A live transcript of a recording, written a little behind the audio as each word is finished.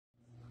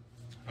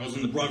I was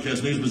in the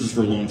broadcast news business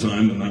for a long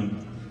time,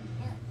 and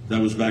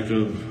that was back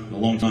a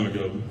long time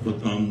ago.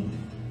 But I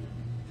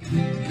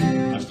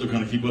still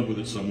kind of keep up with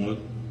it somewhat.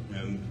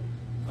 And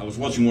I was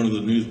watching one of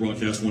the news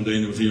broadcasts one day,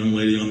 and there was a young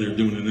lady on there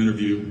doing an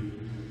interview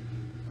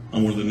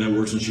on one of the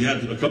networks, and she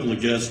had a couple of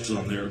guests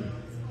on there.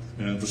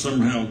 And for some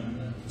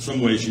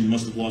way, she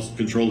must have lost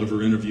control of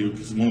her interview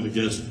because one of the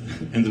guests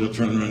ended up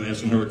turning around and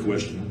asking her a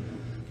question.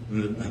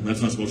 And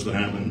that's not supposed to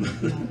happen,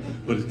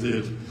 but it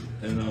did.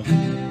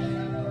 And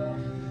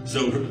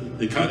so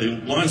it kind of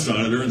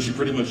blindsided her, and she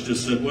pretty much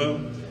just said,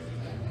 well,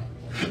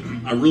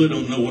 I really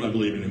don't know what I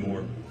believe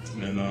anymore.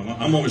 And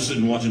I'm always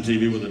sitting watching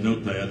TV with a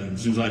notepad, and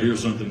as soon as I hear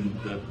something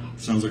that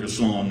sounds like a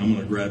song, I'm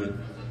going to grab it.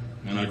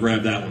 And I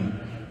grabbed that one.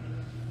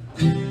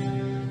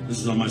 This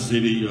is on my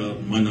CD,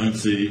 my 9th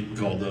CD,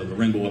 called The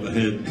Rainbow Up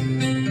Ahead.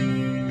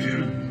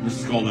 This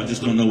is called I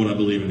Just Don't Know What I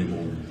Believe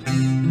Anymore.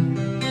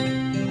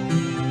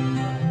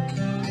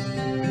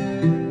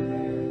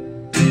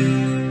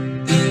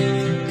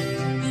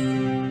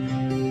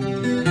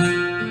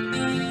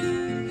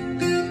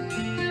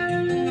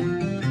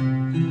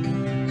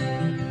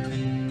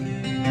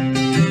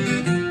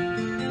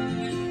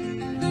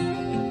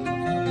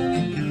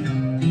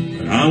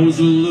 I was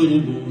a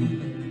little boy,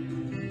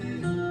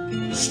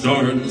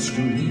 starting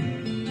school.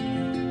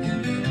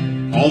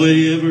 All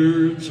they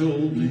ever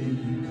told me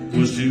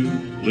was to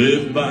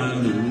live by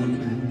the rule.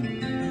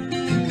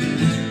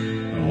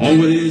 I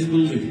always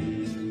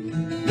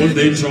believed what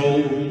they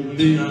told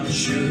me I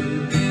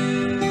should.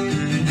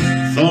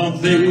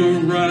 Thought they were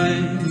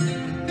right,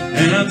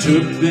 and I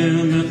took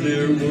them at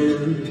their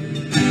word.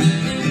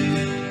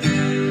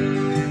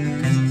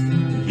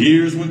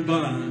 Years went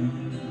by,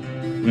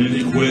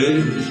 many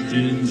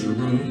questions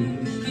arose.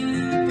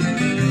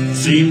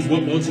 Seems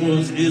what once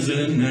was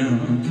isn't now.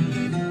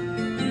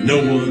 No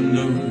one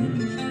knows.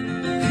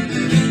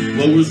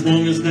 What was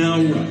wrong is now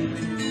right.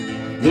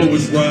 What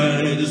was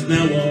right is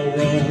now all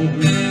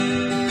wrong.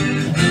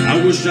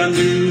 I wish I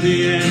knew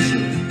the answer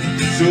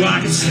so I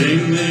could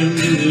sing them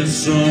in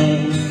this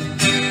song.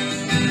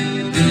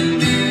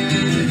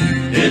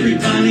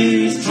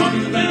 Everybody's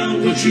talking about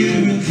what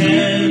you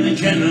can and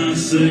cannot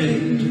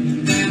say.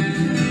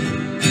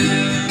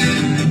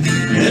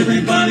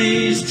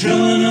 Everybody's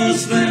telling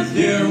us that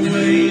their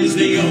way is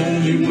the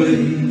only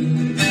way.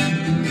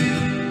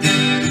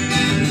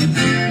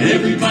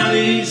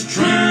 Everybody's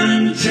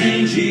trying to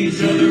change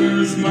each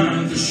other's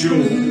mind for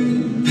sure.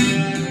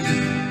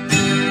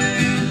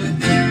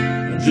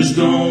 I just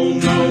don't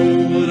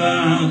know what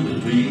I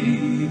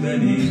believe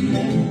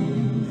anymore.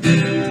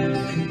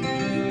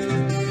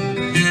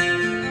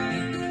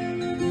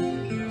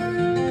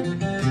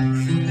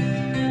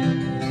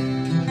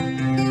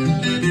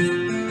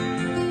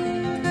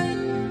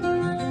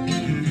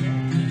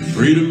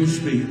 Freedom of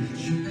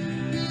speech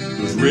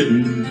was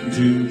written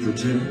to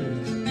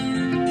protect,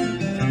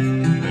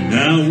 and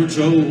now we're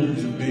told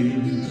to be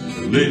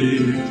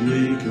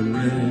politically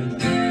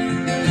correct. I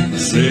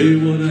say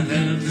what I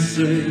have to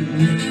say,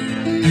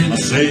 I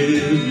say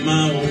it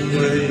my own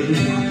way.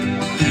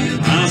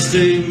 I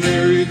say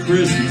Merry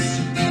Christmas,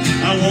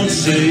 I won't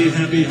say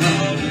Happy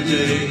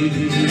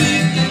Holidays.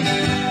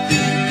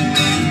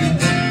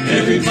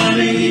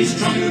 Everybody's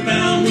talking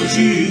about what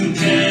you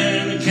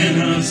can and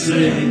cannot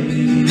say.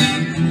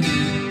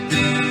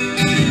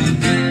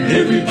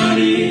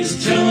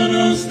 Everybody's telling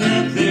us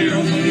that their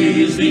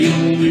way is the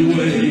only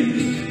way.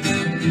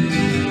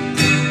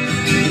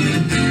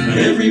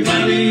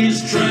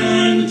 Everybody's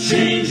trying to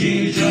change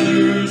each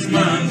other's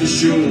mind for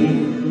sure.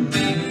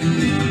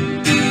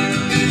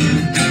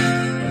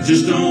 I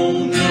just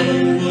don't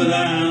know what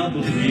I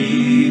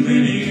believe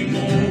anymore.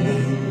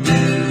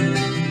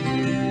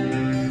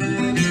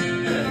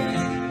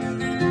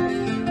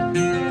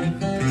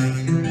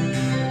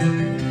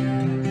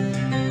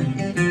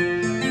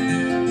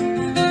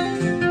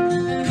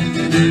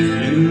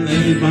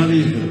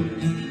 Anybody held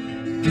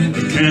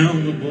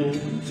accountable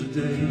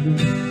today?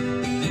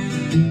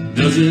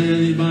 Doesn't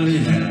anybody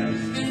have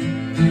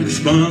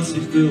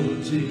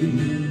responsibility?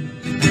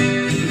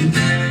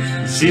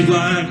 It seems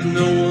like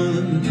no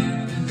one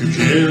could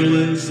care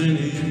less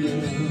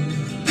anymore.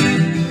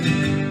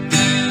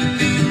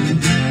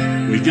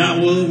 We got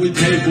what we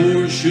pay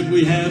for, should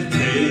we have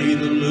paid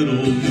a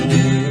little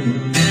more?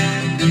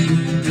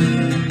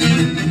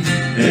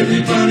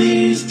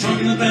 Everybody's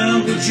talking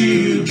about what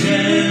you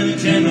can and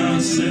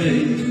cannot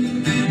say.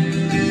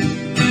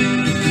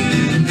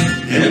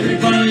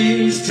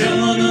 Everybody's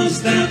telling us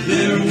that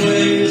their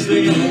way is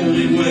the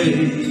only way.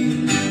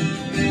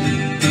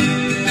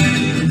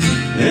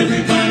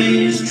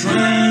 Everybody's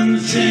trying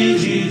to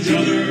change each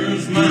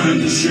other's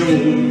mind to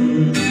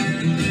sure.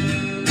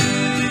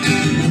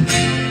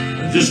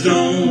 I just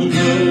don't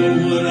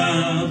know what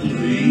I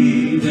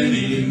believe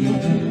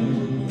anymore.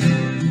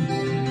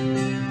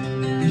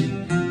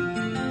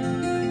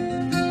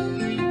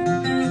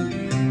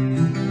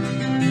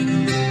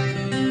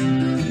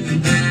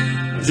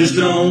 Just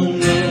don't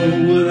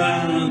know what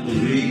I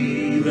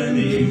believe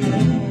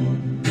anymore.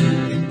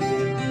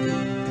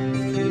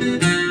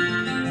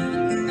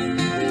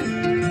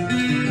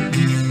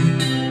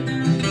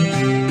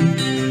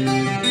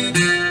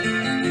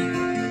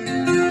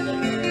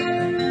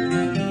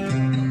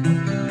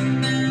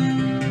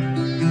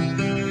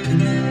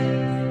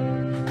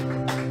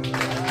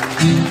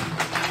 Thank you.